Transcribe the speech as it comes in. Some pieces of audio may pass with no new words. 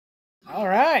All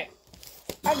right.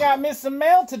 I got me some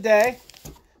mail today.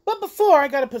 But before, I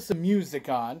got to put some music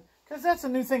on. Because that's a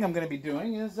new thing I'm going to be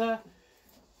doing. It's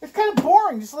kind of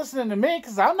boring just listening to me.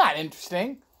 Because I'm not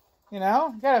interesting. You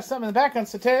know? Got to have something in the background.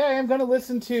 So today I am going to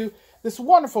listen to this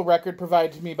wonderful record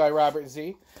provided to me by Robert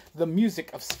Z. The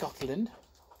Music of Scotland.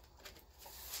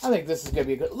 I think this is going to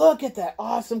be a good... Look at that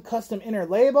awesome custom inner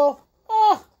label.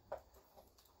 Oh!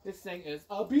 This thing is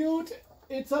a beauty.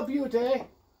 It's a beauty.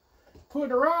 Put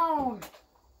her on.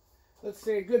 Let's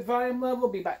say a good volume level will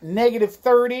be about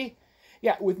 -30.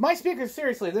 Yeah, with my speakers,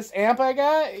 seriously, this amp I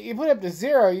got, you put it up to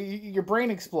 0, your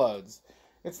brain explodes.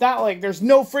 It's not like there's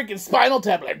no freaking Spinal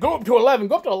Tap. Like, go up to 11,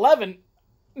 go up to 11.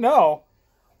 No.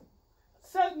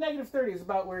 Set -30 is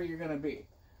about where you're going to be.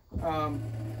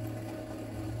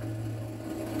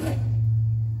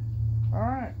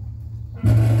 Alright.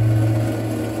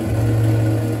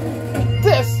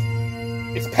 This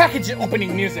is package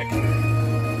opening music.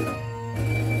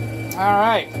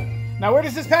 Alright. Now where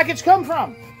does this package come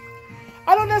from?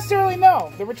 I don't necessarily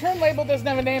know. The return label doesn't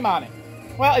have a name on it.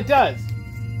 Well, it does.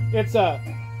 It's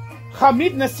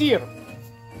Hamid Nasir.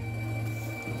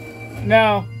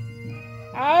 No.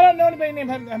 I don't know anybody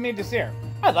named Hamid Nasir.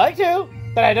 I'd like to,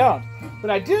 but I don't. What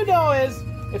I do know is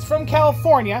it's from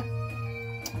California.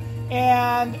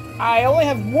 And I only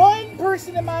have one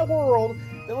person in my world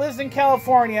that lives in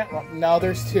California. Well, no,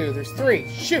 there's two. There's three.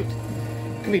 Shoot.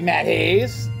 Could be Matt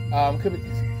Hayes. Could be.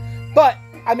 But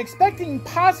I'm expecting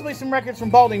possibly some records from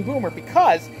Balding Boomer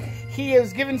because he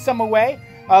has given some away.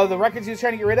 The records he was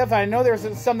trying to get rid of. I know there's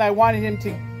some that I wanted him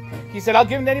to. He said, I'll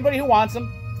give them to anybody who wants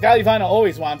them. Value Vinyl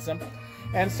always wants them.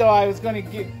 And so I was going to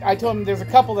give. I told him there's a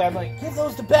couple that I'm like, give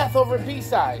those to Beth over at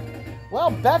B-Side. Well,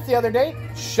 Beth the other day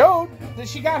showed that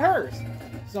she got hers.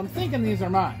 So I'm thinking these are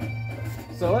mine.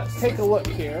 So let's take a look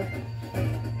here.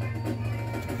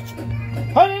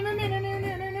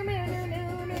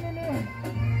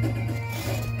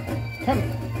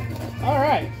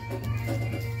 Alright.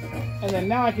 And then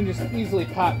now I can just easily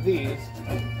pop these.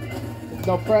 There's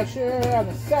no pressure on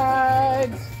the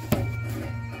sides.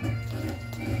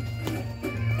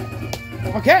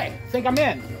 Okay, I think I'm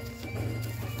in.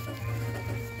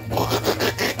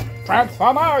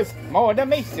 Transformers, more than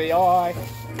me,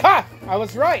 Ha! I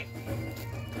was right.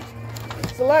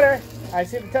 It's a letter. I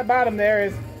see at the bottom there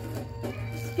is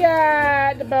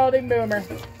Scott the Balding Boomer.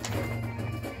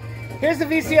 Here's the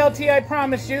VCLT I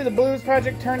promised you. The blues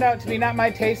project turned out to be not my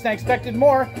taste, and I expected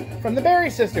more from the Berry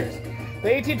Sisters.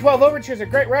 The 1812 Overture is a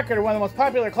great record, one of the most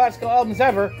popular classical albums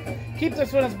ever. Keep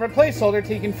this one as a placeholder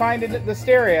till you can find it at the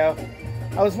stereo.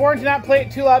 I was warned to not play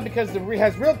it too loud because it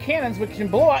has real cannons which can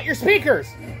blow out your speakers.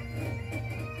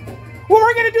 Well,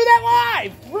 we're going to do that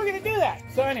live! We're going to do that.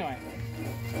 So anyway.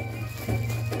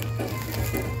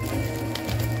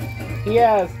 He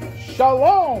has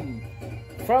Shalom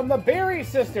from the Berry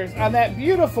Sisters on that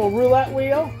beautiful roulette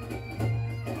wheel.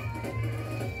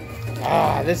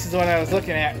 Ah, this is what I was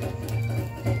looking at.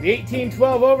 The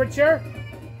 1812 Overture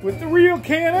with the real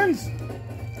cannons.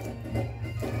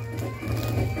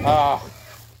 Ah.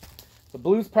 The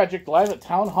Blues Project live at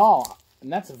Town Hall.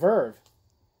 And that's a Verve.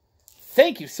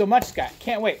 Thank you so much, Scott.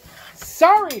 Can't wait.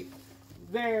 Sorry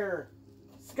there,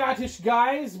 Scottish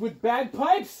guys with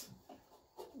bagpipes.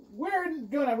 We're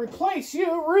going to replace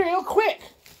you real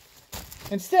quick.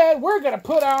 Instead, we're going to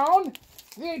put on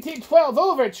the 1812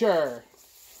 Overture.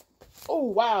 Oh,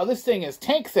 wow. This thing is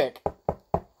tank thick.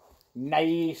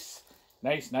 Nice.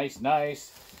 Nice, nice,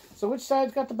 nice. So which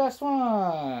side's got the best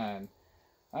one?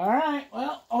 Alright,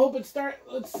 well, I hope it starts.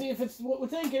 Let's see if it's what we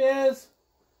think it is.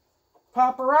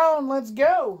 Pop around, let's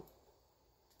go.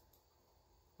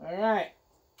 Alright.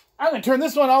 I'm going to turn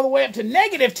this one all the way up to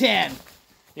 -10.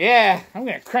 Yeah, I'm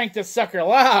going to crank this sucker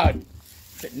loud.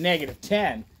 It's at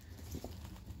 -10.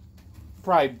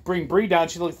 Probably bring Bree down.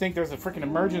 She'll think there's a freaking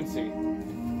emergency.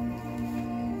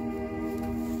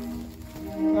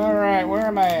 Alright, where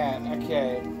am I at?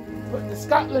 Okay. Put the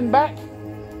Scotland back.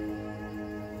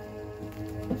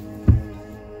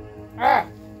 Ah!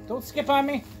 Don't skip on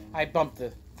me. I bumped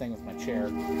the thing with my chair.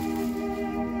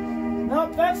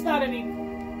 Nope, that's not any...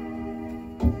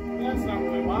 That's not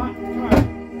what we want. Come on.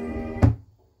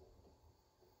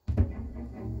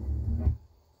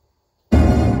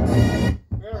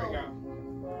 There we go.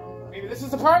 Maybe this is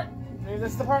the part? Maybe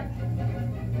this is the part?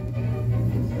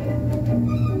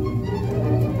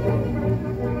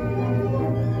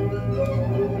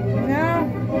 No?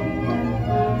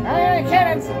 Alright,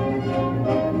 cannons!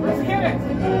 Where's the cannons?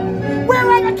 Where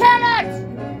are the cannons?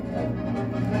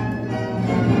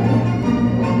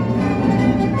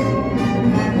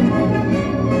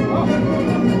 Oh.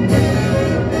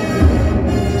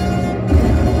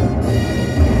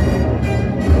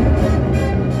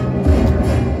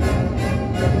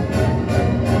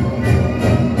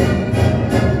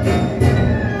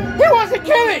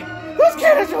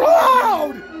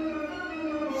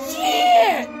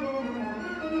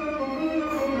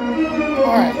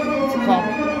 Alright, what's it called?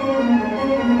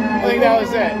 I think that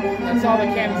was it. That's all the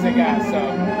cannons they got, so.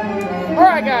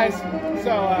 Alright, guys.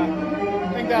 So,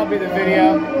 I think that'll be the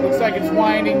video. Looks like it's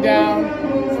winding down.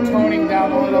 It's toning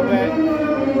down a little bit.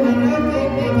 I don't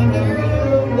think they can hear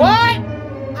you. What?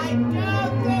 I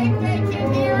don't think they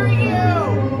can hear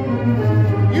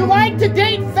you. You like to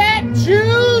date fat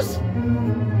Jews?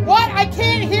 What? I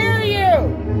can't hear you.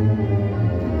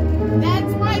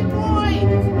 That's my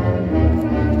point.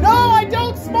 No, I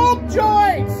don't smoke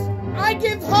joints. I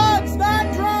give hugs,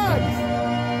 not drugs.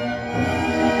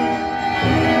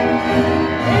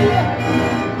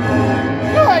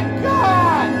 Good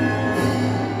God.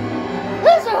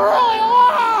 This is really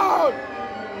loud.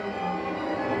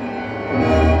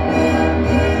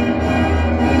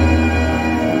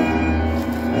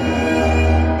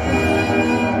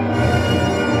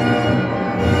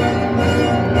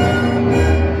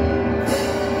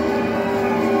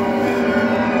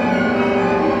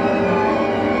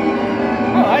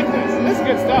 I like this. This is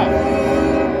good stuff.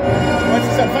 What's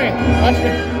this I'm playing? Watch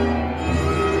me.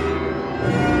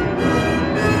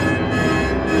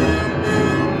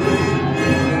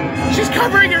 She's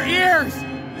covering her ears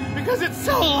because it's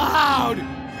so loud.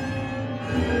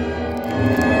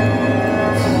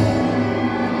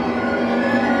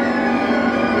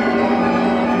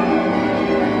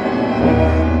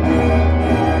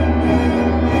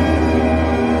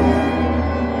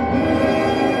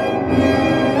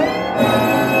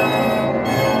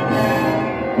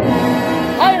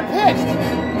 Higher pitched.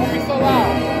 Won't be so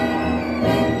loud.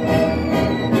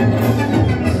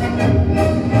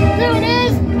 There it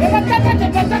is.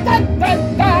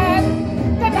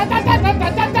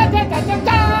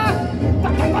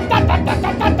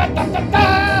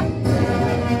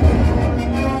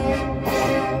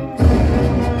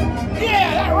 Yeah,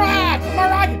 that rocks. Am I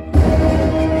rocking?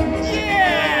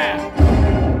 Yeah.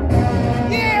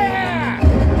 Yeah.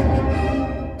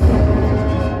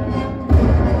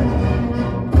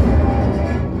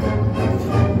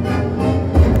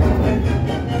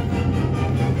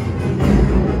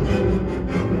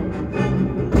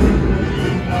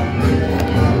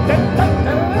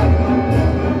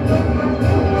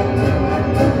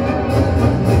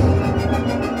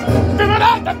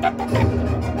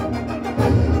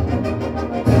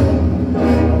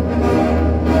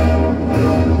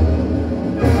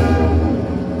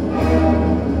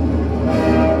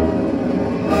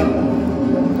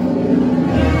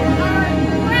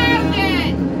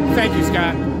 Thank you,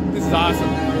 Scott. This is awesome.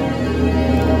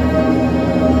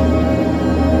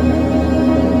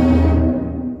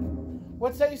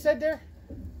 What's that you said there?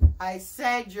 I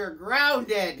said you're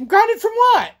grounded. I'm grounded from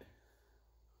what?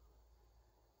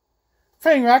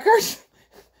 Fang records?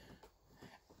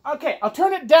 Okay, I'll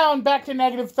turn it down back to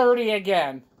 -30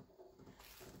 again.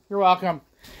 You're welcome.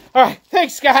 All right,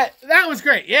 thanks, Scott. That was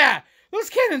great. Yeah, those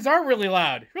cannons are really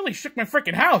loud. Really shook my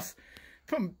freaking house.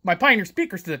 Put my Pioneer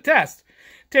speakers to the test.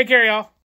 Take care, y'all.